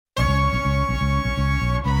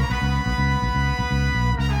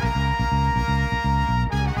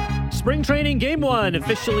Spring training game 1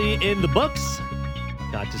 officially in the books.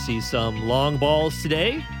 Got to see some long balls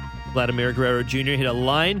today. Vladimir Guerrero Jr. hit a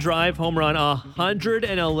line drive home run,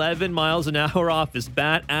 111 miles an hour off his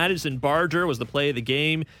bat. Addison Barger was the play of the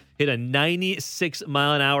game. Hit a 96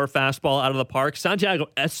 mile an hour fastball out of the park. Santiago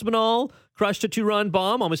Espinal crushed a 2-run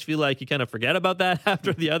bomb. Almost feel like you kind of forget about that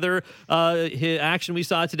after the other action we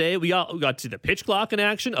saw today. We got to the pitch clock in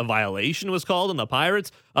action. A violation was called on the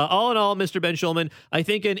Pirates. All in all, Mr. Ben Shulman, I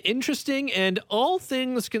think an interesting and all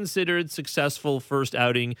things considered successful first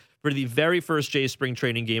outing for the very first Jays spring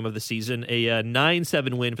training game of the season. A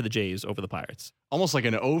 9-7 win for the Jays over the Pirates. Almost like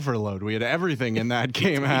an overload. We had everything in that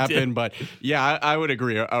game happen. But yeah, I would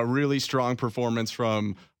agree. A really strong performance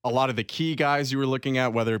from a lot of the key guys you were looking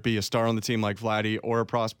at, whether it be a star on the team like Vladdy or a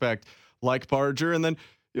prospect like Barger. And then,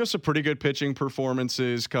 some pretty good pitching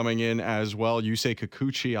performances coming in as well. Yusei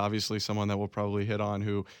Kikuchi, obviously someone that we'll probably hit on,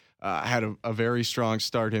 who had a very strong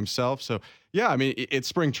start himself. So, yeah, I mean, it's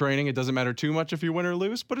spring training. It doesn't matter too much if you win or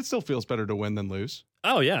lose, but it still feels better to win than lose.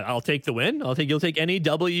 Oh, yeah, I'll take the win. You'll take any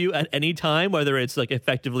W at any time, whether it's like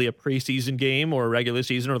effectively a preseason game or a regular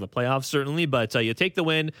season or the playoffs, certainly. But you take the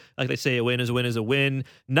win. Like they say, a win is a win is a win.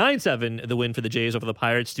 9-7, the win for the Jays over the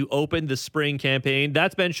Pirates to open the spring campaign.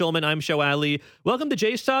 That's Ben Shulman. I'm Show Ali. Welcome to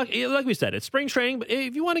Jays Talk. Like we said, it's spring training. But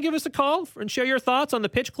if you want to give us a call and share your thoughts on the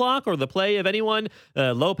pitch clock or the play of anyone,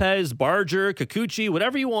 Lopez, Barger, Kikuchi,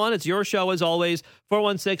 whatever you want, it's your show as always.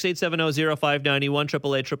 416-870-0590,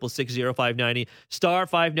 1-888-666-0590, star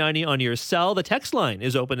 590 on your cell. The text line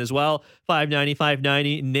is open as well,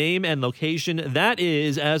 590-590, name and location. That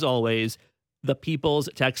is, as always, the People's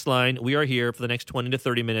Text Line. We are here for the next 20 to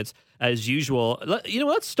 30 minutes as usual.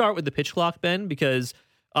 Let's start with the pitch clock, Ben, because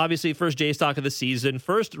obviously first Jays talk of the season,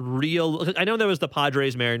 first real, I know there was the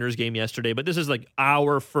Padres-Mariners game yesterday, but this is like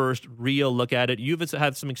our first real look at it. You've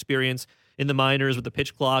had some experience in the minors with the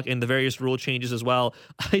pitch clock and the various rule changes as well.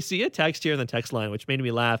 I see a text here in the text line, which made me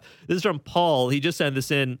laugh. This is from Paul. He just sent this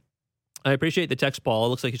in. I appreciate the text, Paul. It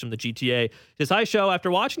looks like he's from the GTA. He says, hi, Show. After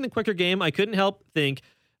watching the quicker game, I couldn't help think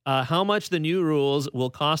how much the new rules will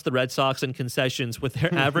cost the Red Sox in concessions with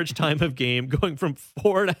their average time of game going from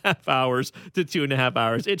 4.5 hours to 2.5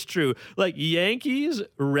 hours. It's true. Like Yankees,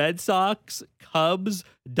 Red Sox, Cubs,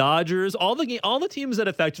 Dodgers, all the teams that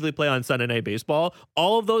effectively play on Sunday Night Baseball,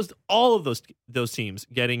 all of those teams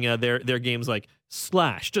getting their games like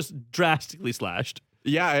slashed, just drastically slashed.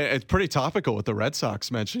 Yeah, it's pretty topical with the Red Sox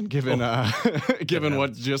mentioned, given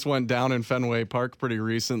what just went down in Fenway Park pretty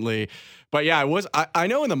recently. But yeah, I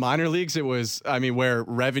know in the minor leagues it was, where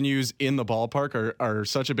revenues in the ballpark are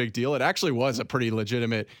such a big deal. It actually was a pretty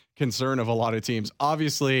legitimate concern of a lot of teams.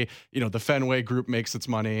 Obviously, the Fenway group makes its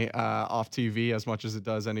money off TV as much as it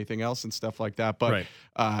does anything else and stuff like that. But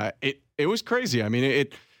it was crazy. I mean,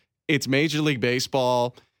 it's Major League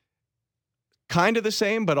Baseball. Kind of the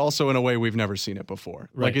same, but also in a way we've never seen it before.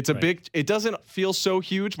 Like it's it doesn't feel so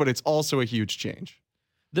huge, but it's also a huge change.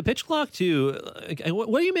 The pitch clock too.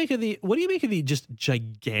 What do you make of the just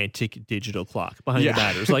gigantic digital clock behind the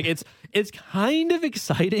batters? Like it's kind of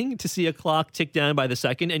exciting to see a clock tick down by the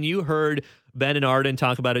second. And you heard Ben and Arden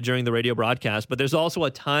talk about it during the radio broadcast, but there's also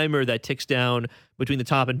a timer that ticks down between the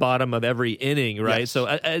top and bottom of every inning, right? Yes. So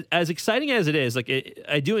as exciting as it is,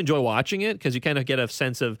 I do enjoy watching it because you kind of get a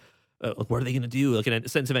sense of what are they going to do? Like a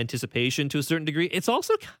sense of anticipation to a certain degree. It's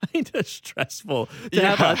also kind of stressful to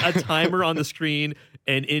have a timer on the screen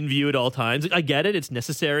and in view at all times. I get it. It's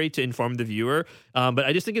necessary to inform the viewer. But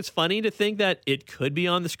I just think it's funny to think that it could be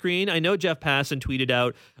on the screen. I know Jeff Passan tweeted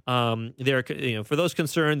out for those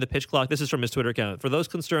concerned, the pitch clock, this is from his Twitter account, for those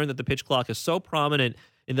concerned that the pitch clock is so prominent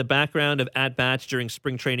in the background of at-bats during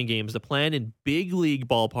spring training games, the plan in big league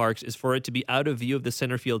ballparks is for it to be out of view of the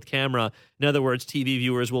center field camera. In other words, TV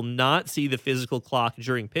viewers will not see the physical clock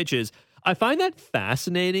during pitches. I find that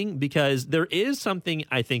fascinating because there is something,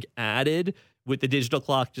 I think, added with the digital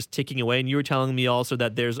clock just ticking away. And you were telling me also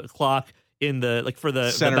that there's a clock in the for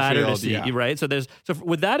the batter to see, right? So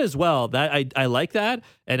with that as well, that I like that,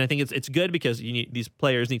 and I think it's good because these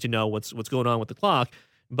players need to know what's going on with the clock.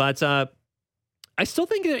 But I still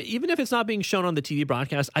think that even if it's not being shown on the TV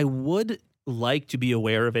broadcast, I would like to be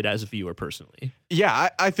aware of it as a viewer personally. Yeah,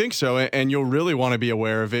 I think so. And you'll really want to be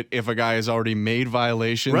aware of it if a guy has already made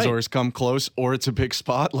violations or has come close or it's a big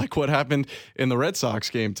spot like what happened in the Red Sox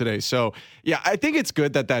game today. So, yeah, I think it's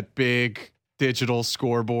good that big digital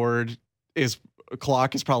scoreboard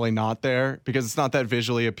clock is probably not there because it's not that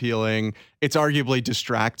visually appealing. It's arguably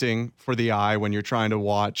distracting for the eye when you're trying to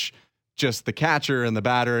watch just the catcher and the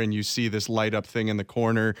batter and you see this light up thing in the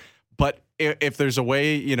corner. But if there's a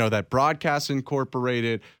way, that broadcast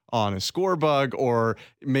incorporated on a score bug, or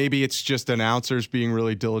maybe it's just announcers being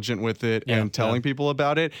really diligent with it and telling people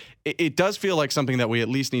about it. It does feel like something that we at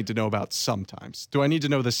least need to know about sometimes. Do I need to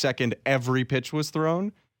know the second every pitch was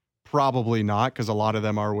thrown? Probably not, because a lot of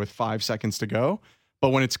them are with 5 seconds to go. But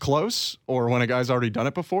when it's close, or when a guy's already done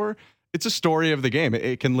it before, it's a story of the game.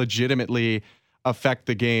 It can legitimately affect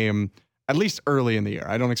the game, at least early in the year.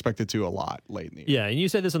 I don't expect it to a lot late in the year. Yeah, and you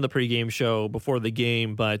said this on the pregame show before the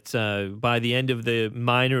game, but by the end of the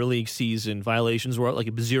minor league season, violations were at like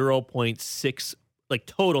 0.6, like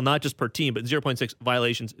total, not just per team, but 0.6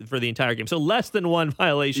 violations for the entire game. So less than one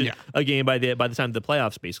violation a game by the time the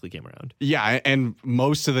playoffs basically came around. Yeah, and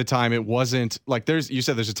most of the time it wasn't like you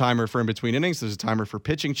said there's a timer for in between innings, there's a timer for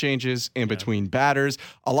pitching changes in between batters.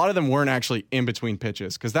 A lot of them weren't actually in between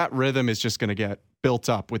pitches, because that rhythm is just going to get built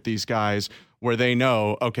up with these guys where they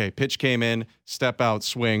know, okay, pitch came in, step out,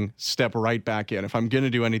 swing, step right back in. If I'm going to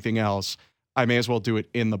do anything else, I may as well do it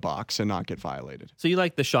in the box and not get violated. So you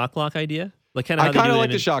like the shot clock idea? Like I kind of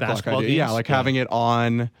like the shot clock idea. Games? Yeah, like having it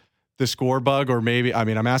on the score bug, or maybe,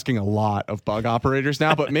 I'm asking a lot of bug operators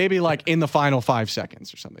now, but maybe like in the final 5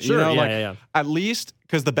 seconds or something. Sure, At least,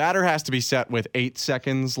 because the batter has to be set with 8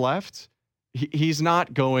 seconds left. He's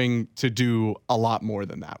not going to do a lot more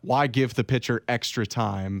than that. Why give the pitcher extra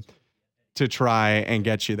time to try and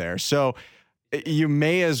get you there? So you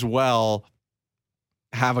may as well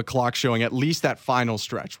have a clock showing at least that final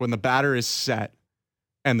stretch when the batter is set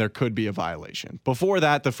and there could be a violation. Before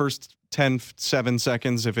that, the first 7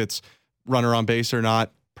 seconds, if it's runner on base or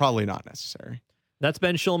not, probably not necessary. That's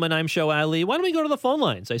Ben Shulman. I'm Show Ali. Why don't we go to the phone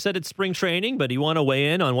lines? I said it's spring training, but you want to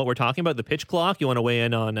weigh in on what we're talking about, the pitch clock? You want to weigh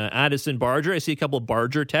in on Addison Barger? I see a couple of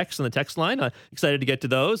Barger texts on the text line. Excited to get to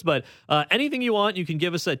those. But anything you want, you can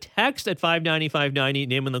give us a text at 590-590,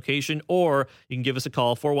 name and location, or you can give us a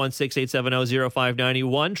call,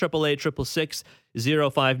 416-870-0591,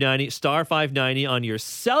 888-666-0590, star 590 on your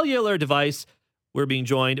cellular device. We're being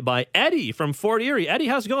joined by Eddie from Fort Erie. Eddie,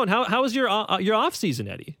 how's it going? How was your off season,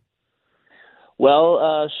 Eddie?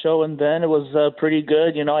 Well, Show and Ben, it was pretty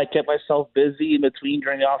good. I kept myself busy in between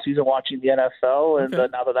during the off season watching the NFL, and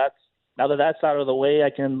now that that's out of the way, I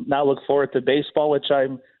can now look forward to baseball, which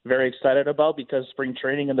I'm very excited about, because spring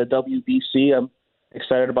training and the WBC, I'm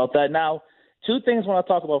excited about that. Now, two things I want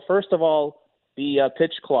to talk about. First of all, the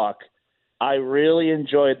pitch clock. I really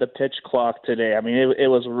enjoyed the pitch clock today. I mean, it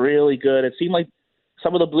was really good. It seemed like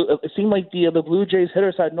the Blue Jays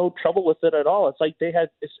hitters had no trouble with it at all. It's like it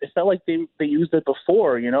felt like they used it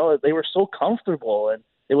before. They were so comfortable, and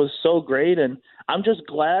it was so great. And I'm just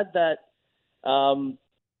glad that. I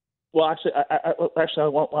want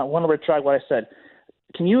to retract what I said.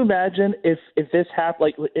 Can you imagine if this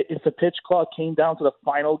happened? Like, if the pitch clock came down to the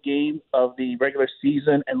final game of the regular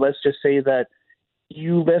season, and let's just say that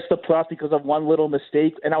you missed the playoffs because of one little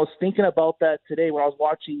mistake. And I was thinking about that today when I was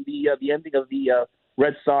watching the ending of the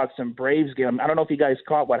Red Sox and Braves game. I don't know if you guys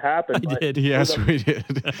caught what happened. I did. Yes, we did.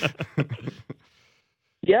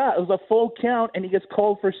 Yeah, it was a full count, and he gets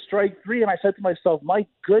called for strike 3. And I said to myself, my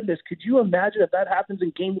goodness, could you imagine if that happens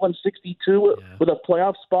in game 162 with a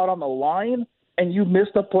playoff spot on the line, and you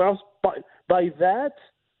missed the playoffs by that?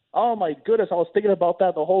 Oh, my goodness. I was thinking about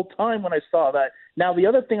that the whole time when I saw that. Now, the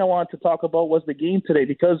other thing I wanted to talk about was the game today,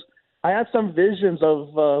 because I had some visions of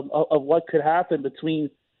what could happen between,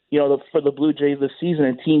 for the Blue Jays this season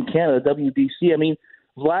and Team Canada, WBC. I mean,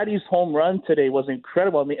 Vladdy's home run today was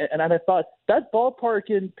incredible. I mean, and I thought that ballpark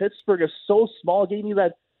in Pittsburgh is so small. It gave me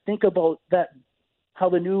that think about that, how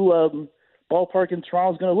the new ballpark in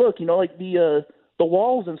Toronto is going to look, like the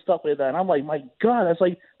walls and stuff like that. And I'm like, my God,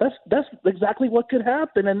 that's exactly what could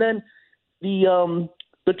happen. And then the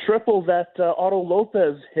triple that Otto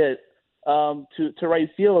Lopez hit to right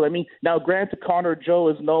field. I mean, now granted, Connor Joe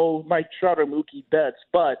is no Mike Trout or Mookie Betts,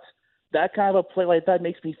 but that kind of a play like that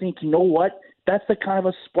makes me think, you know what? That's the kind of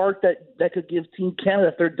a spark that could give Team Canada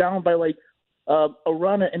if they're down by like a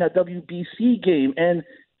run in a WBC game. And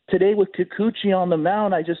today with Kikuchi on the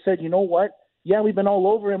mound, I just said, you know what? Yeah, we've been all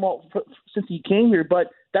over him since he came here,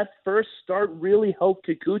 but that first start really helped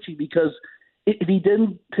Kikuchi, because if he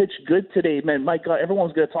didn't pitch good today, man, my God,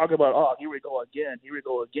 everyone's going to talk about, oh, here we go again.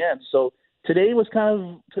 So today was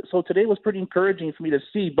pretty encouraging for me to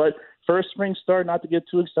see. But first spring start, not to get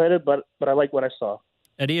too excited, but I like what I saw.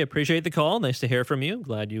 Eddie, appreciate the call. Nice to hear from you.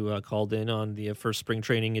 Glad you called in on the first spring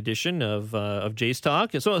training edition of Jays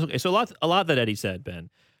Talk. So a lot that Eddie said,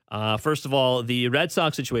 Ben. First of all, the Red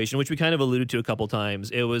Sox situation, which we kind of alluded to a couple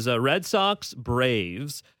times. It was Red Sox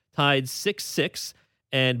Braves tied 6-6,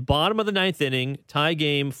 and bottom of the ninth inning, tie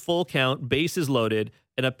game, full count, bases loaded,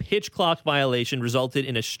 and a pitch clock violation resulted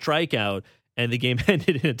in a strikeout and the game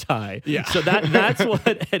ended in a tie. Yeah. So that's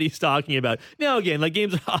what Eddie's talking about. Now, again, like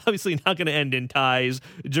games are obviously not going to end in ties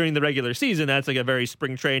during the regular season. That's like a very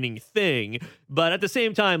spring training thing. But at the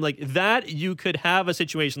same time, like that, you could have a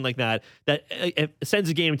situation like that sends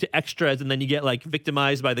a game to extras, and then you get like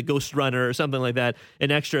victimized by the ghost runner or something like that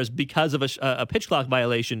in extras because of a pitch clock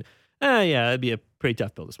violation. Yeah, it'd be a pretty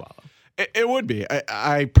tough pill to swallow. It would be.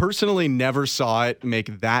 I personally never saw it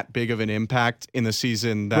make that big of an impact in the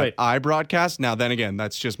season that I broadcast. Now, then again,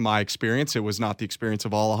 that's just my experience. It was not the experience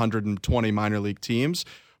of all 120 minor league teams,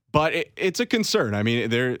 but it's a concern. I mean,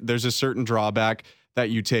 there's a certain drawback that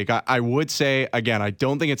you take. I would say, again, I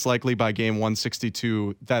don't think it's likely by game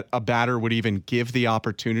 162 that a batter would even give the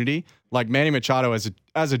opportunity. Like Manny Machado as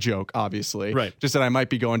a joke, obviously. Right. Just that I might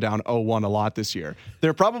be going down 0-1 a lot this year.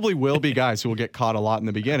 There probably will be guys who will get caught a lot in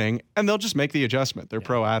the beginning, and they'll just make the adjustment. They're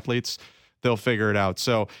pro athletes. They'll figure it out.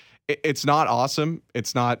 So it's not awesome.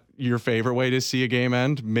 It's not your favorite way to see a game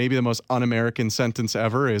end. Maybe the most un-American sentence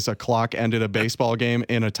ever is a clock ended a baseball game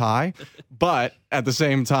in a tie. But at the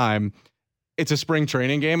same time, it's a spring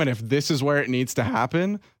training game, and if this is where it needs to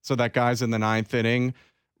happen so that guys in the ninth inning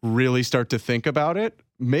really start to think about it,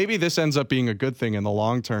 maybe this ends up being a good thing in the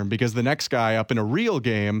long term, because the next guy up in a real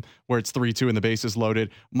game where it's 3-2 and the bases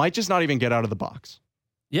loaded might just not even get out of the box.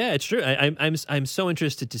 Yeah, it's true. I'm so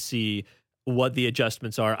interested to see what the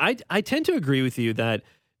adjustments are. I tend to agree with you that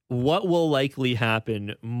what will likely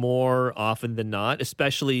happen more often than not,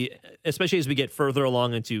 especially as we get further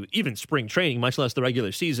along into even spring training, much less the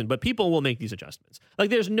regular season, but people will make these adjustments. Like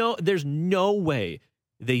there's no way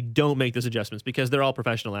they don't make those adjustments, because they're all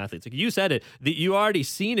professional athletes. Like you said it, you already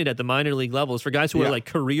seen it at the minor league levels for guys who are like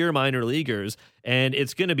career minor leaguers, and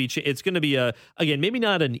it's going to be a, again, maybe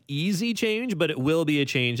not an easy change, but it will be a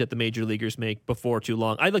change that the major leaguers make before too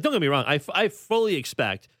long. Don't get me wrong, I fully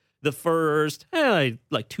expect the first 2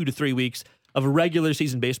 to 3 weeks of regular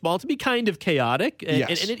season baseball to be kind of chaotic,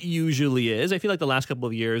 and it usually is. I feel like the last couple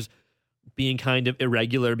of years being kind of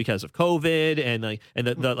irregular because of COVID and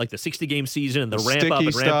the 60 game season and the ramp sticky up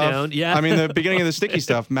and stuff. ramp down. Yeah, I mean, the beginning of the sticky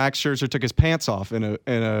stuff, Max Scherzer took his pants off in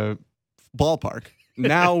a ballpark.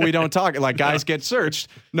 Now we don't talk, like guys get searched.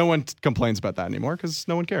 No one complains about that anymore because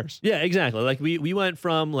no one cares. Yeah, exactly. Like we went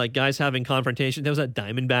from like guys having confrontation. There was that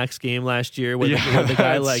Diamondbacks game last year where the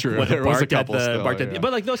guy like barked at the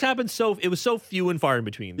but like those happened it was so few and far in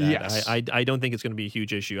between that. Yes. I don't think it's going to be a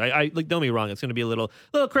huge issue. I like, don't get me wrong, it's going to be a little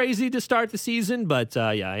crazy to start the season, but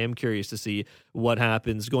I am curious to see what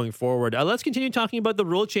happens going forward. Let's continue talking about the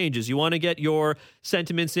rule changes. You want to get your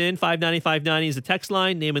sentiments in. 590 is the text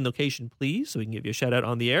line. Name and location, please, so we can give you a shout out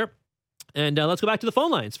on the air. And let's go back to the phone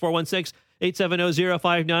lines.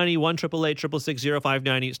 416-870-0590,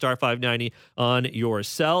 1-888-666-0590, star 590 on your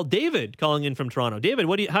cell. David calling in from Toronto. David,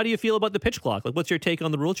 how do you feel about the pitch clock? Like, what's your take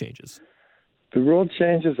on the rule changes? The rule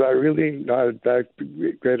changes I really not that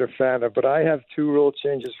great a fan of, but I have two rule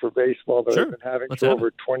changes for baseball that I've been having for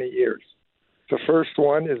over 20 years. The first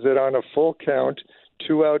one is that on a full count,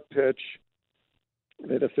 2-out pitch,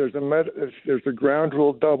 that if there's a ground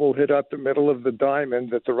rule double hit up the middle of the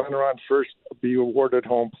diamond, that the runner on first be awarded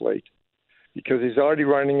home plate, because he's already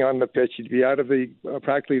running on the pitch. He'd be out of the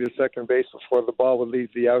practically to second base before the ball would leave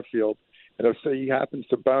the outfield. And if he happens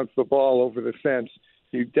to bounce the ball over the fence,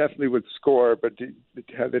 he definitely would score, but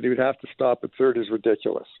that he would have to stop at third is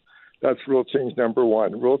ridiculous. That's rule change number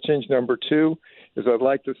one. Rule change number two is I'd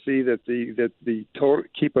like to see that the total,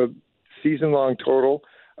 keep a season-long total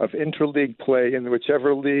of interleague play, in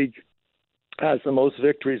whichever league has the most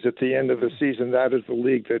victories at the end of the season, that is the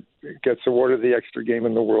league that gets awarded the extra game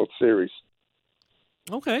in the World Series.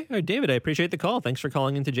 Okay. All right, David, I appreciate the call. Thanks for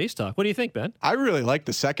calling into Jays Talk. What do you think, Ben? I really like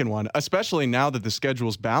the second one, especially now that the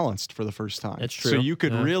schedule's balanced for the first time. That's true. So you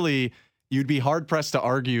could you'd be hard-pressed to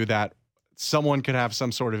argue that someone could have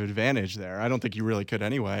some sort of advantage there. I don't think you really could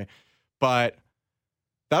anyway, but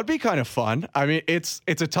that'd be kind of fun. I mean, it's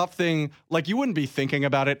a tough thing. Like, you wouldn't be thinking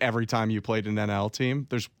about it every time you played an NL team.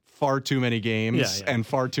 There's far too many games and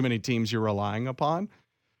far too many teams you're relying upon.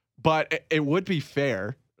 But it would be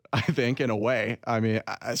fair, I think, in a way. I mean,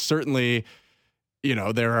 certainly,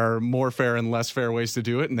 there are more fair and less fair ways to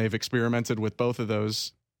do it, and they've experimented with both of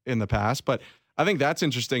those in the past. But I think that's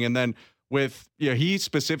interesting. And then he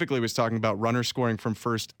specifically was talking about runner scoring from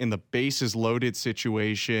first in the bases loaded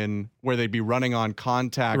situation where they'd be running on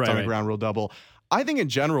contact on a ground rule double. I think in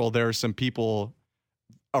general, there are some people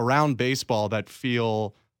around baseball that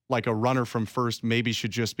feel like a runner from first maybe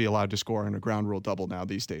should just be allowed to score on a ground rule double now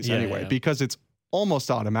these days because it's almost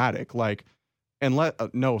automatic. Like, unless,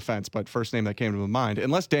 no offense, but first name that came to my mind,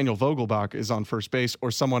 unless Daniel Vogelbach is on first base or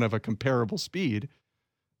someone of a comparable speed,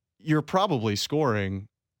 you're probably scoring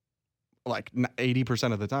like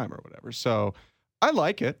 80% of the time or whatever. So I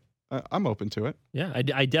like it. I'm open to it. Yeah,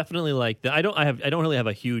 I definitely like that. I don't really have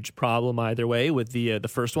a huge problem either way with the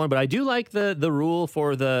first one, but I do like the rule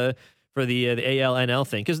for the AL NL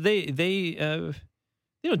thing, because they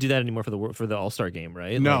don't do that anymore for the All-Star game,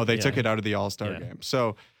 right? No, like, they took it out of the All-Star game.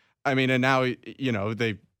 So, I mean, and now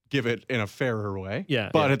they give it in a fairer way. Yeah,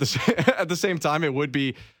 but at the same time, it would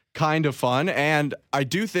be kind of fun, and I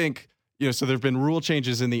do think. So there have been rule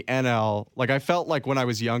changes in the NL. Like, I felt like when I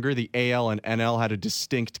was younger, the AL and NL had a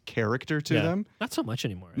distinct character to them. Not so much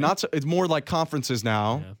anymore. Right? Not so. It's more like conferences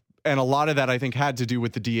now. Yeah. And a lot of that, I think, had to do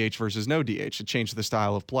with the DH versus no DH. It changed the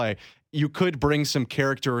style of play. You could bring some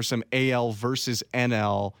character or some AL versus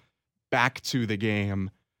NL back to the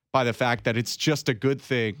game by the fact that it's just a good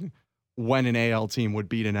thing when an AL team would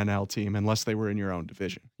beat an NL team unless they were in your own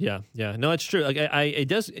division. Yeah. No, it's true. Like it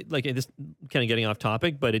does, like this kind of getting off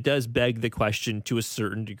topic, but it does beg the question to a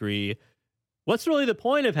certain degree. What's really the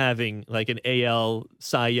point of having like an AL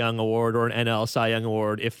Cy Young Award or an NL Cy Young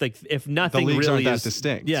Award if nothing the leagues really aren't is that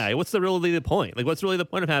distinct? Yeah. What's really the point? Like, what's really the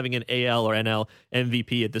point of having an AL or NL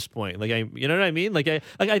MVP at this point? Like, you know what I mean?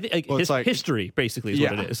 History basically is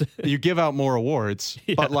what it is. You give out more awards,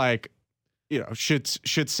 but like, should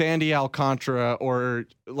Sandy Alcantara or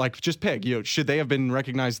like just pick, should they have been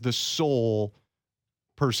recognized the sole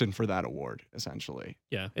person for that award, essentially?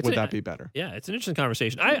 Yeah. Would that be better? Yeah, it's an interesting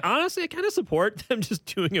conversation. I kind of support them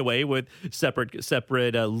just doing away with separate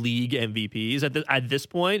league MVPs at this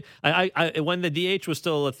point. I when the DH was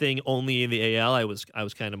still a thing only in the AL, I was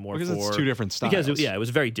kind of more because for it's two different styles. Because it was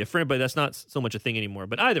very different, but that's not so much a thing anymore.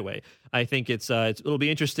 But either way, I think it'll be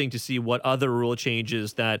interesting to see what other rule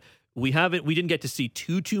changes that we didn't get to see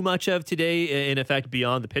too much of today, in effect,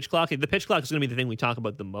 beyond the pitch clock. The pitch clock is going to be the thing we talk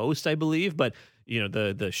about the most, I believe. But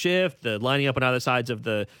the shift, the lining up on either sides of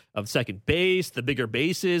second base, the bigger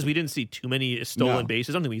bases. We didn't see too many stolen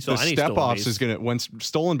bases. I don't think we saw any step stolen offs. bases. When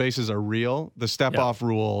stolen bases are real, the step off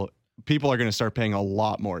rule. People are going to start paying a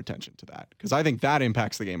lot more attention to that, because I think that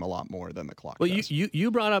impacts the game a lot more than the clock. Well, does. you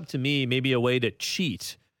brought up to me maybe a way to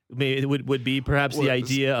cheat. Maybe it would be perhaps the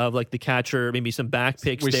idea of like the catcher, maybe some back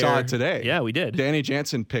picks. We saw it today. Yeah, we did. Danny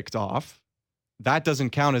Jansen picked off. That doesn't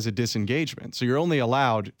count as a disengagement. So you're only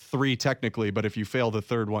allowed 3 technically, but if you fail the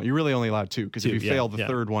third one, you're really only allowed 2, because if you fail the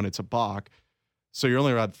third one, it's a balk. So you're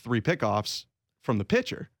only allowed 3 pickoffs from the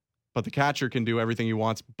pitcher, but the catcher can do everything he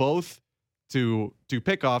wants, both to do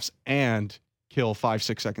pickoffs and kill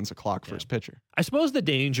 5-6 seconds of clock for his pitcher. I suppose the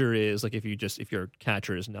danger is like if your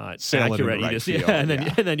catcher is not Sail accurate, and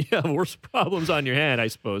then you have worse problems on your hand, I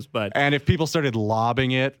suppose. And if people started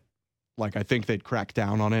lobbing it, like I think they'd crack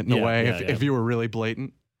down on it in a way if you were really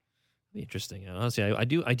blatant. Interesting. Honestly, I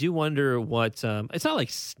do wonder what. It's not like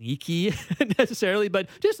sneaky necessarily, but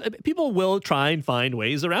just people will try and find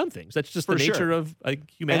ways around things. That's just the nature of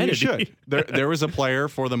humanity. And you should. There was a player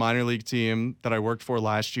for the minor league team that I worked for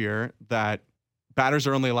last year that batters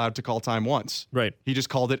are only allowed to call time once. Right. He just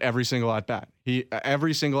called it every single at bat.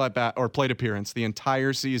 Every single at bat or plate appearance the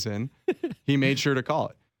entire season, he made sure to call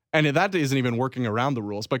it. And that isn't even working around the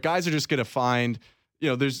rules. But guys are just going to find,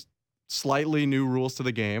 there's slightly new rules to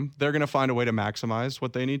the game. They're going to find a way to maximize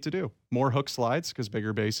what they need to do. More hook slides because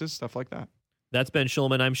bigger bases, stuff like that. That's Ben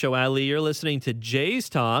Schulman. I'm Show Ali. You're listening to Jays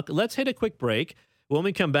Talk. Let's hit a quick break. When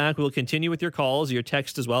we come back, we'll continue with your calls, your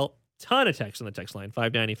text as well. Ton of text on the text line,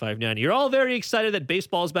 590-590. You're all very excited that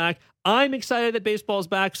baseball's back. I'm excited that baseball's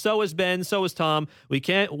back. So is Ben. So is Tom. We've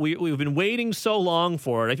been waiting so long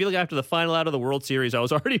for it. I feel like after the final out of the World Series, I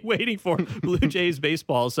was already waiting for Blue Jays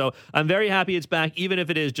baseball. So I'm very happy it's back, even if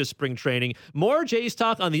it is just spring training. More Jays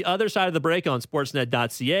Talk on the other side of the break on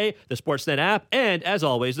Sportsnet.ca, the Sportsnet app, and as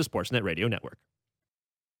always, the Sportsnet Radio Network.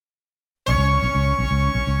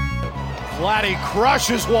 Vladdy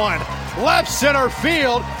crushes one. Left center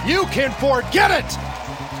field. You can forget it.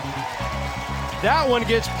 That one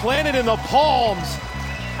gets planted in the palms.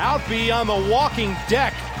 Out beyond the walking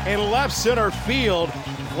deck in left center field.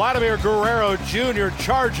 Vladimir Guerrero Jr.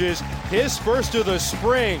 charges his first of the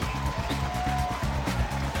spring.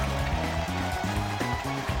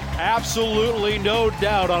 Absolutely no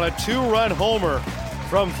doubt on a 2-run homer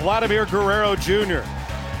from Vladimir Guerrero Jr.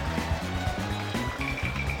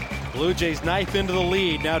 Blue Jays ninth into the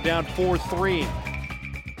lead, now down 4-3.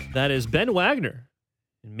 That is Ben Wagner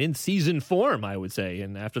in mid-season form, I would say.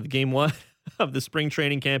 And after the game 1 of the spring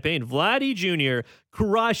training campaign, Vladdy Jr.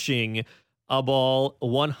 crushing a ball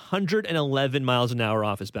 111 miles an hour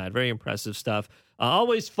off his bat. Very impressive stuff.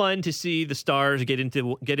 Always fun to see the stars get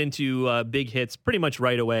into big hits pretty much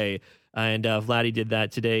right away. And Vladdy did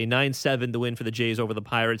that today. 9-7 the win for the Jays over the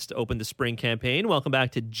Pirates to open the spring campaign. Welcome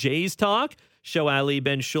back to Jays Talk. Show Ali,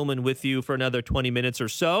 Ben Schulman with you for another 20 minutes or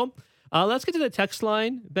so. Let's get to the text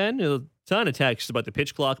line, Ben. A ton of texts about the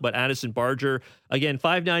pitch clock, about Addison Barger. Again,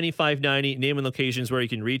 590, name and locations where you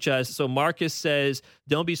can reach us. So Marcus says,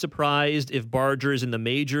 don't be surprised if Barger is in the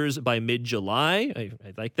majors by mid-July. I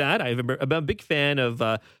like that. I'm a big fan of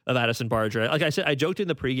Addison Barger. Like I said, I joked in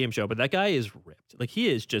the pregame show, but that guy is ripped. Like, he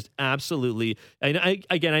is just absolutely...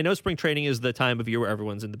 I know spring training is the time of year where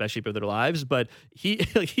everyone's in the best shape of their lives, but he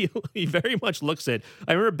very much looks it.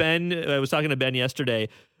 I remember I was talking to Ben yesterday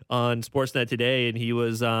on Sportsnet Today, and he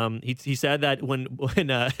was he said that when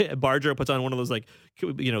Barger puts on one of those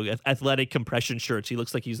athletic compression shirts, he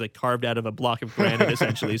looks like he's like carved out of a block of granite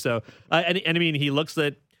essentially. So and I mean, he looks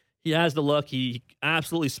that he has the look. He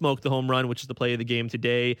absolutely smoked the home run, which is the play of the game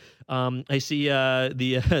today. I see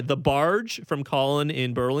the Barge from Colin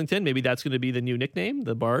in Burlington. Maybe that's going to be the new nickname,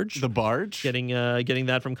 the Barge. The Barge. Getting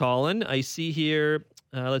that from Colin. I see here.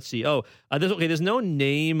 Let's see. There's no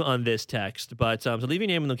name on this text, but so leave your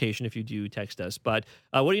name and location if you do text us. But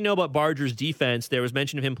what do you know about Barger's defense? There was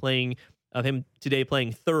mention of him today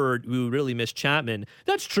playing third. We really missed Chapman.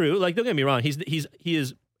 That's true. Like, don't get me wrong. He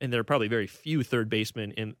is, and there are probably very few third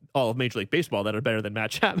basemen in all of Major League Baseball that are better than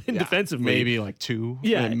Matt Chapman defensively. Maybe like two.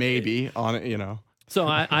 Yeah, maybe on it. So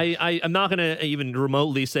I'm not going to even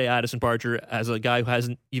remotely say Addison Barger, as a guy who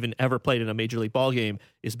hasn't even ever played in a Major League ball game,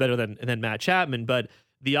 is better than Matt Chapman. But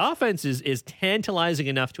the offense is tantalizing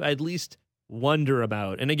enough to at least wonder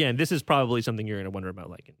about. And again, this is probably something you're going to wonder about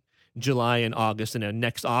like in July and August and a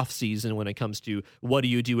next off season when it comes to what do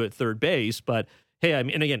you do at third base. But hey, I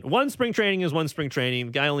mean, and again, one spring training is one spring training.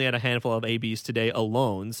 The guy only had a handful of ABs today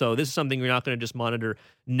alone. So this is something we're not going to just monitor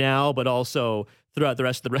now, but also throughout the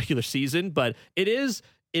rest of the regular season. But it is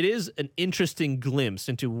an interesting glimpse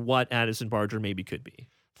into what Addison Barger maybe could be.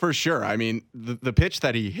 For sure. I mean, the pitch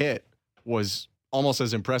that he hit was almost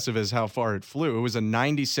as impressive as how far it flew. It was a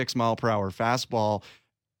 96 mile per hour fastball,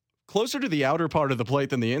 closer to the outer part of the plate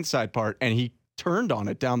than the inside part, and he turned on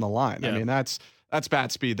it down the line. Yeah. I mean, that's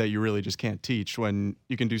bat speed that you really just can't teach when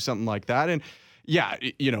you can do something like that. And yeah,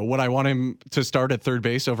 would I want him to start at third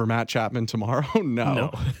base over Matt Chapman tomorrow?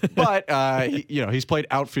 No. But, he's played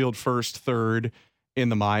outfield first, third in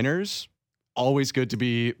the minors. Always good to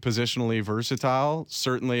be positionally versatile.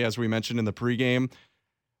 Certainly, as we mentioned in the pregame,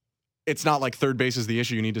 it's not like third base is the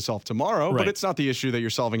issue you need to solve tomorrow, but it's not the issue that you're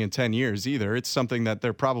solving in 10 years either. It's something that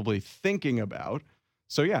they're probably thinking about.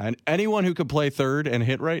 So yeah, and anyone who could play third and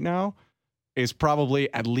hit right now is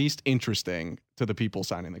probably at least interesting to the people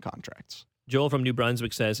signing the contracts. Joel from New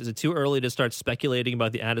Brunswick says, is it too early to start speculating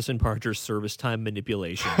about the Addison Barger service time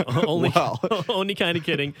manipulation? Only kind of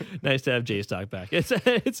kidding. Nice to have J-Stock back.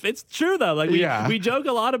 It's true, though. Like we joke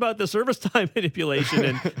a lot about the service time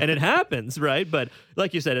manipulation, and it happens, right? But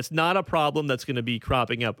like you said, it's not a problem that's going to be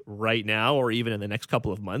cropping up right now or even in the next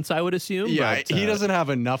couple of months, I would assume. Yeah, but, he doesn't have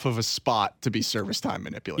enough of a spot to be service time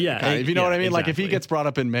manipulated. Yeah, if you know what I mean? Exactly. Like if he gets brought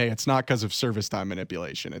up in May, it's not because of service time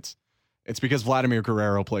manipulation. It's because Vladimir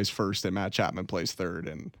Guerrero plays first and Matt Chapman plays third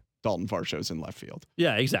and Dalton Varsho's in left field.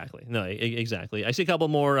 Yeah, exactly. No, exactly. I see a couple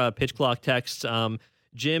more pitch clock texts.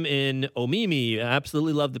 Jim in Omimi,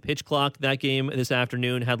 absolutely loved the pitch clock. That game this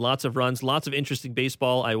afternoon had lots of runs, lots of interesting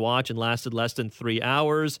baseball I watched and lasted less than 3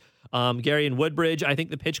 hours. Gary in Woodbridge, I think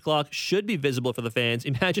the pitch clock should be visible for the fans.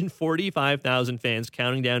 Imagine 45,000 fans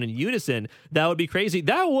counting down in unison. That would be crazy.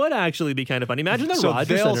 That would actually be kind of funny. Imagine the Rogers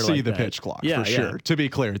Center. So they'll see the pitch clock for sure. To be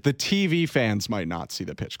clear, the TV fans might not see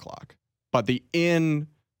the pitch clock, but the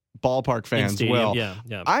ballpark fans will. Yeah.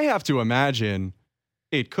 I have to imagine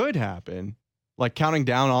it could happen, like counting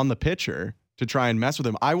down on the pitcher to try and mess with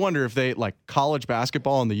him. I wonder if they, like college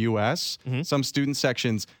basketball in the U.S., some student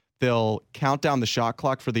sections, they'll count down the shot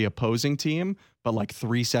clock for the opposing team, but like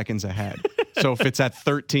 3 seconds ahead. So if it's at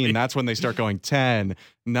 13, that's when they start going 10,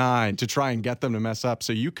 9 to try and get them to mess up.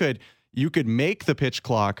 So you could make the pitch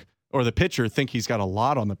clock or the pitcher think he's got a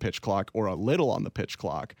lot on the pitch clock or a little on the pitch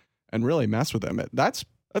clock and really mess with him. That's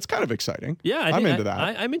kind of exciting. Yeah, I'm into that.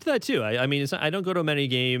 I'm into that too. I mean, I don't go to many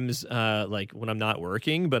games like when I'm not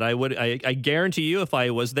working, but I guarantee you, if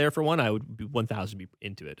I was there for one, I would be 1,000 be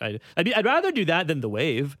into it. I'd rather do that than the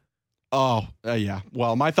wave. Oh, yeah.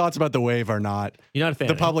 Well, my thoughts about the wave are not. You're not a fan.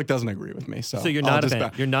 The public doesn't agree with me, so you're not a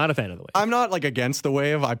fan. You're not a fan of the wave. I'm not like against the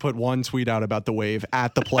wave. I put one tweet out about the wave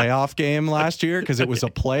at the playoff game last year because it was a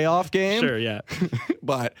playoff game. Sure, yeah.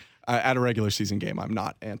 But at a regular season game, I'm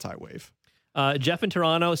not anti-wave. Jeff in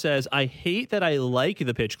Toronto says, I hate that I like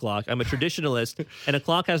the pitch clock. I'm a traditionalist, and a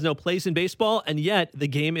clock has no place in baseball, and yet the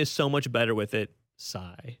game is so much better with it.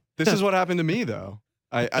 Sigh. This is what happened to me, though.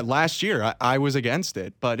 Last year, I was against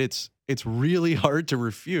it, but it's really hard to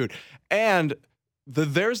refute. And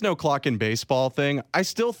there's no clock in baseball thing, I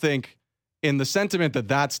still think in the sentiment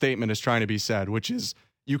that statement is trying to be said, which is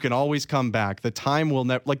you can always come back. The time will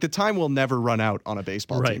never run out on a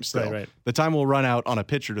baseball team still. Right. The time will run out on a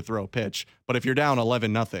pitcher to throw a pitch. But if you're down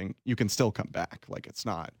 11-0, you can still come back. Like, it's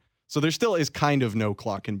not. So there still is kind of no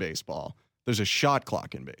clock in baseball. There's a shot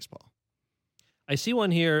clock in baseball. I see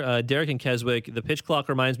one here, Derek and Keswick. The pitch clock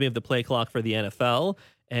reminds me of the play clock for the NFL.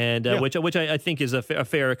 And which I think is a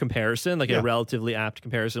fair comparison, like a relatively apt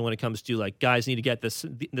comparison when it comes to like guys need to get the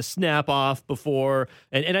snap off before,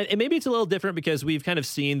 and maybe it's a little different because we've kind of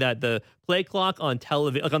seen that the play clock on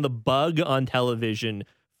television, like on the bug on television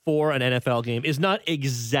for an NFL game, is not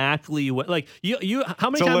exactly what like you. How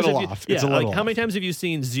many times have you? Off. Yeah, like how many times have you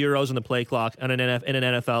seen zeros on the play clock on in an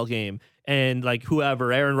NFL game, and like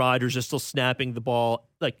whoever Aaron Rodgers is still snapping the ball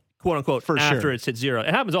like quote unquote after it's hit zero?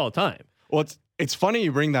 It happens all the time. Well, it's funny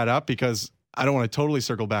you bring that up because I don't want to totally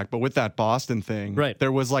circle back, but with that Boston thing,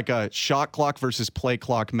 there was like a shot clock versus play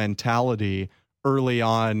clock mentality early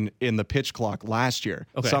on in the pitch clock last year.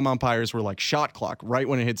 Okay. Some umpires were like shot clock right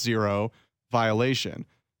when it hits zero, violation.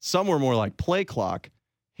 Some were more like play clock,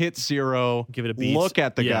 hit zero, give it a beat. Look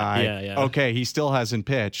at the guy. Okay, he still hasn't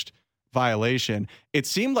pitched, violation. It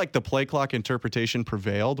seemed like the play clock interpretation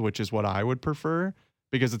prevailed, which is what I would prefer.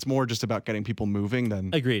 Because it's more just about getting people moving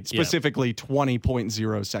than specifically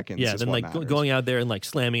 20.0 seconds. Yeah, than like going out there and like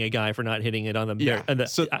slamming a guy for not hitting it on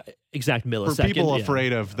the exact millisecond. For people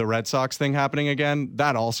afraid of the Red Sox thing happening again,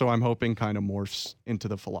 that also I'm hoping kind of morphs into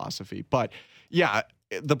the philosophy. But yeah,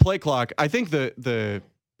 the play clock, I think the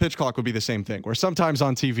pitch clock would be the same thing, where sometimes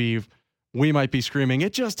on TV we might be screaming,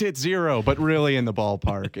 it just hit zero, but really in the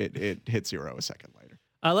ballpark, it hit zero a second later.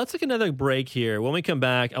 Let's take another break here. When we come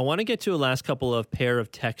back, I want to get to a last couple of pair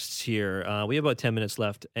of texts here. We have about 10 minutes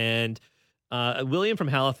left. And William from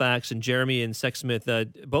Halifax and Jeremy in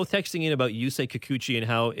Sexsmith, both texting in about Yusei Kikuchi and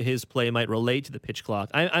how his play might relate to the pitch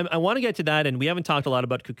clock. I want to get to that, and we haven't talked a lot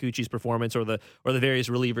about Kikuchi's performance or the various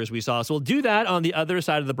relievers we saw. So we'll do that on the other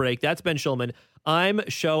side of the break. That's Ben Shulman. I'm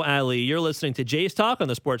Show Ali. You're listening to Jays Talk on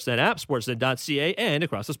the Sportsnet app, sportsnet.ca, and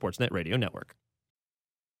across the Sportsnet Radio Network.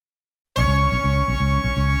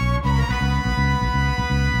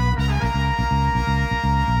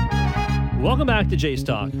 Welcome back to Jays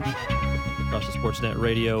Talk across the Sportsnet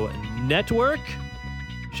Radio Network.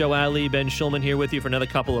 Show Ali, Ben Shulman here with you for another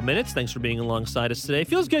couple of minutes. Thanks for being alongside us today.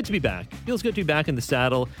 Feels good to be back. Feels good to be back in the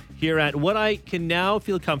saddle here at what I can now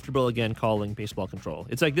feel comfortable again calling Baseball Control.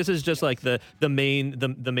 It's like this is just like the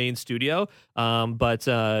main studio, but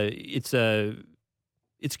it's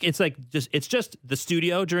just the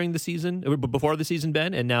studio during the season, before the season,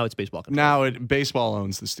 Ben, and now it's Baseball Control. Now baseball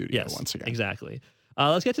owns the studio once again. Exactly.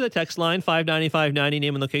 Let's get to the text line, 590-590,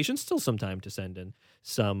 name and location. Still some time to send in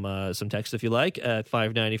some text if you like at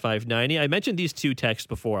 590-590. I mentioned these two texts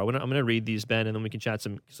before. I'm going to read these, Ben, and then we can chat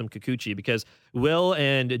some Kikuchi, because Will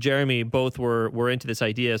and Jeremy both were into this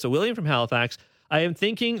idea. So William from Halifax, I am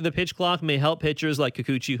thinking the pitch clock may help pitchers like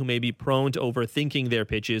Kikuchi who may be prone to overthinking their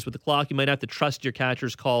pitches. With the clock, you might have to trust your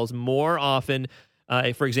catcher's calls more often.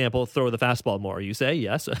 For example, throw the fastball more. You say,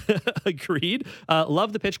 yes, agreed.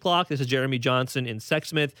 Love the pitch clock. This is Jeremy Johnson in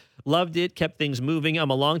Sexsmith. Loved it, kept things moving. I'm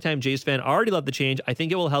a longtime Jays fan. Already love the change. I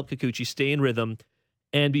think it will help Kikuchi stay in rhythm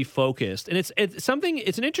and be focused. And it's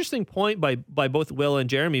an interesting point by both Will and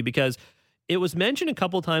Jeremy, because it was mentioned a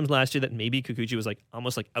couple times last year that maybe Kikuchi was like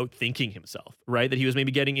almost like outthinking himself, right? That he was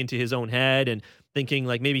maybe getting into his own head and thinking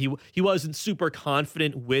like maybe he wasn't super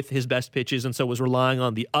confident with his best pitches, and so was relying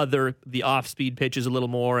on the off-speed pitches a little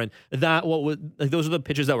more. And those are the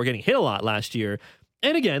pitches that were getting hit a lot last year.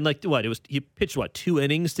 And again, he pitched 2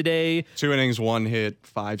 innings today. 2 innings, 1 hit,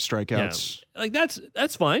 5 strikeouts. Yeah. Like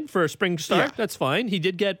that's fine for a spring start. Yeah. That's fine. He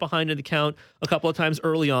did get behind in the count a couple of times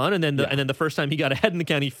early on, and then the first time he got ahead in the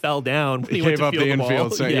count, he fell down when he went gave to up field the ball.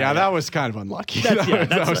 infield. So that was kind of unlucky.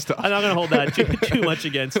 That was tough. I'm not going to hold that too much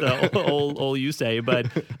against old Yusei,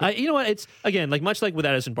 but you know what? It's again much like with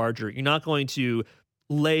Addison Barger, you're not going to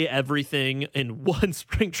lay everything in one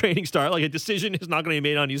spring training start. Like a decision is not going to be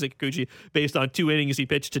made on Yusei Kikuchi based on 2 innings he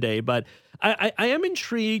pitched today. But I am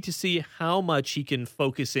intrigued to see how much he can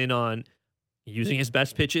focus in on using his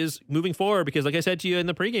best pitches moving forward. Because like I said to you in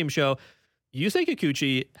the pregame show, Yusei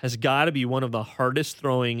Kikuchi has got to be one of the hardest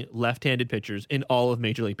throwing left-handed pitchers in all of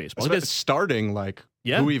Major League Baseball. Starting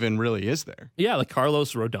who even really is there? Yeah, like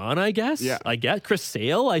Carlos Rodon, I guess. Yeah. I guess Chris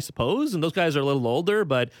Sale, I suppose. And those guys are a little older,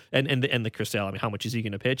 but and the Chris Sale, I mean, how much is he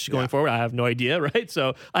going to pitch going forward? I have no idea, right?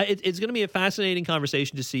 So it's going to be a fascinating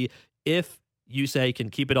conversation to see if Yusei can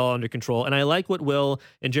keep it all under control. And I like what Will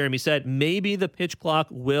and Jeremy said. Maybe the pitch clock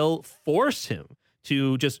will force him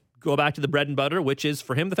to just go back to the bread and butter, which is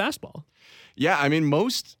for him the fastball. Yeah, I mean,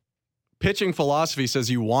 most pitching philosophy says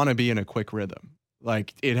you want to be in a quick rhythm.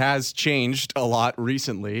 Like, it has changed a lot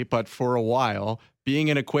recently, but for a while, being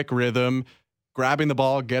in a quick rhythm, grabbing the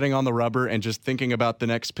ball, getting on the rubber, and just thinking about the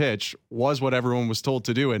next pitch was what everyone was told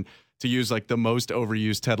to do. And to use like the most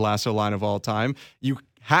overused Ted Lasso line of all time, you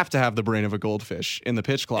have to have the brain of a goldfish in the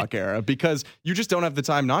pitch clock era because you just don't have the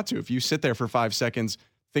time not to. If you sit there for 5 seconds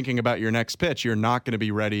thinking about your next pitch, you're not going to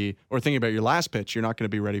be ready, or thinking about your last pitch, you're not going to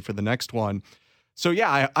be ready for the next one. So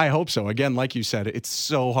yeah, I hope so. Again, like you said, it's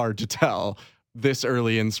so hard to tell this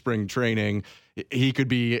early in spring training. He could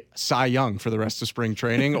be Cy Young for the rest of spring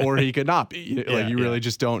training, or he could not be. You really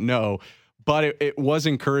just don't know. But it was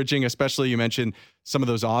encouraging, especially you mentioned some of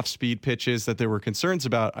those off-speed pitches that there were concerns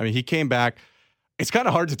about. I mean, he came back. It's kind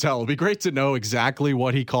of hard to tell. It'd be great to know exactly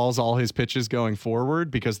what he calls all his pitches going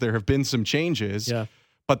forward, because there have been some changes. Yeah.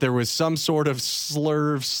 But there was some sort of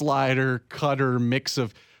slurve, slider, cutter mix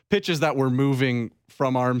of pitches that were moving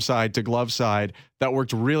from arm side to glove side that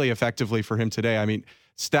worked really effectively for him today. I mean,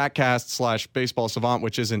 StatCast/Baseball Savant,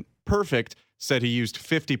 which isn't perfect, said he used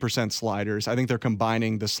 50% sliders. I think they're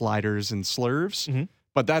combining the sliders and slurves,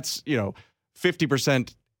 but that's,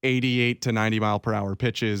 50% 88 to 90 mile per hour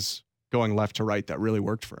pitches going left to right that really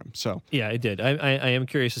worked for him. So yeah, it did. I am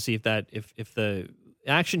curious to see if the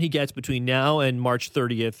action he gets between now and March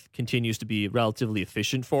 30th continues to be relatively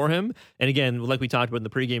efficient for him. And again, like we talked about in the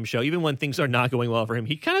pregame show, even when things are not going well for him,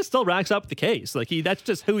 he kind of still racks up the case. Like that's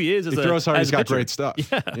just who he is. He throws hard. He's got great stuff.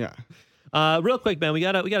 Yeah. Real quick, man, we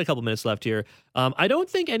got a couple minutes left here. I don't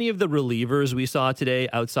think any of the relievers we saw today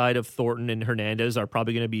outside of Thornton and Hernandez are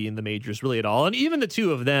probably going to be in the majors really at all. And even the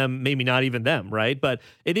two of them, maybe not even them, right? But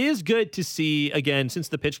it is good to see, again, since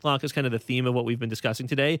the pitch clock is kind of the theme of what we've been discussing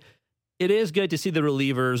today, it is good to see the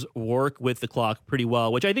relievers work with the clock pretty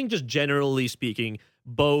well, which I think just generally speaking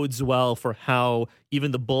bodes well for how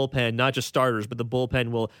even the bullpen, not just starters, but the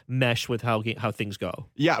bullpen will mesh with how things go.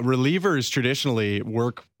 Yeah, relievers traditionally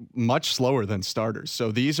work much slower than starters.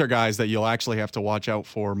 So these are guys that you'll actually have to watch out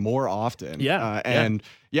for more often. Yeah.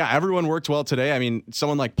 Everyone worked well today. I mean,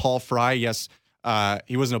 someone like Paul Fry, yes,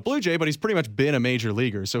 he wasn't a Blue Jay, but he's pretty much been a major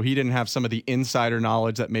leaguer. So he didn't have some of the insider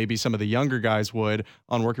knowledge that maybe some of the younger guys would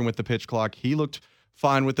on working with the pitch clock. He looked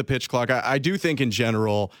fine with the pitch clock. I do think in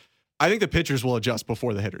general, I think the pitchers will adjust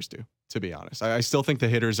before the hitters do, to be honest. I still think the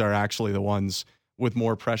hitters are actually the ones with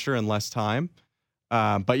more pressure and less time.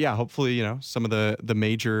 But yeah, hopefully, some of the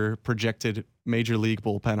major projected major league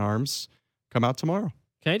bullpen arms come out tomorrow.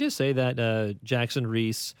 Can I just say that Jackson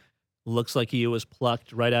Reese looks like he was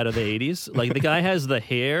plucked right out of the 80s? Like, the guy has the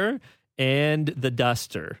hair and the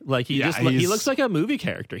duster. Like, he looks like a movie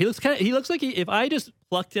character. He looks like if I just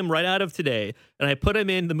plucked him right out of today and I put him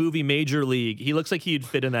in the movie Major League, he looks like he'd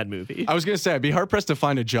fit in that movie. I was going to say, I'd be hard pressed to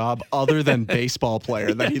find a job other than baseball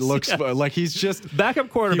player that he looks like he's just backup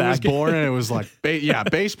quarterback. He was born and it was like,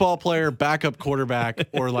 baseball player, backup quarterback,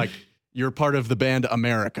 or like, you're part of the band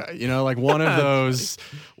America, like one of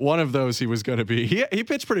those he was going to be. He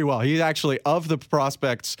pitched pretty well. He's actually, of the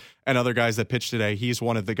prospects and other guys that pitched today, he's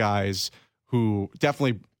one of the guys who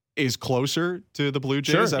definitely is closer to the Blue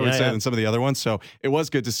Jays, I would say, than some of the other ones. So it was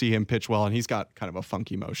good to see him pitch well, and he's got kind of a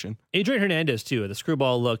funky motion. Adrian Hernandez, too. The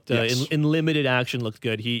screwball looked, in limited action, looked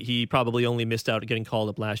good. He probably only missed out getting called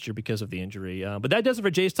up last year because of the injury. But that does it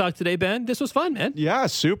for Jays Talk today, Ben. This was fun, man. Yeah,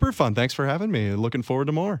 super fun. Thanks for having me. Looking forward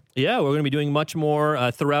to more. Yeah, we're going to be doing much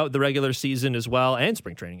more throughout the regular season as well, and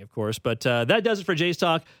spring training, of course. But that does it for Jays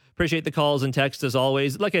Talk. Appreciate the calls and texts as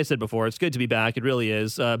always. Like I said before, it's good to be back. It really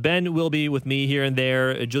is. Ben will be with me here and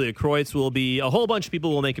there. Julia Kreutz will be. A whole bunch of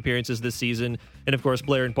people will make appearances this season. And of course,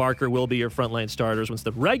 Blair and Barker will be your frontline starters once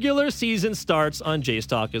the regular season starts on Jays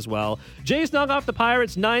Talk as well. Jays knock off the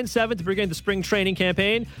Pirates 9-7 to begin the spring training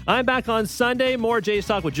campaign. I'm back on Sunday. More Jays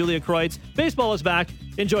Talk with Julia Kreutz. Baseball is back.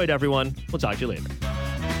 Enjoy it, everyone. We'll talk to you later.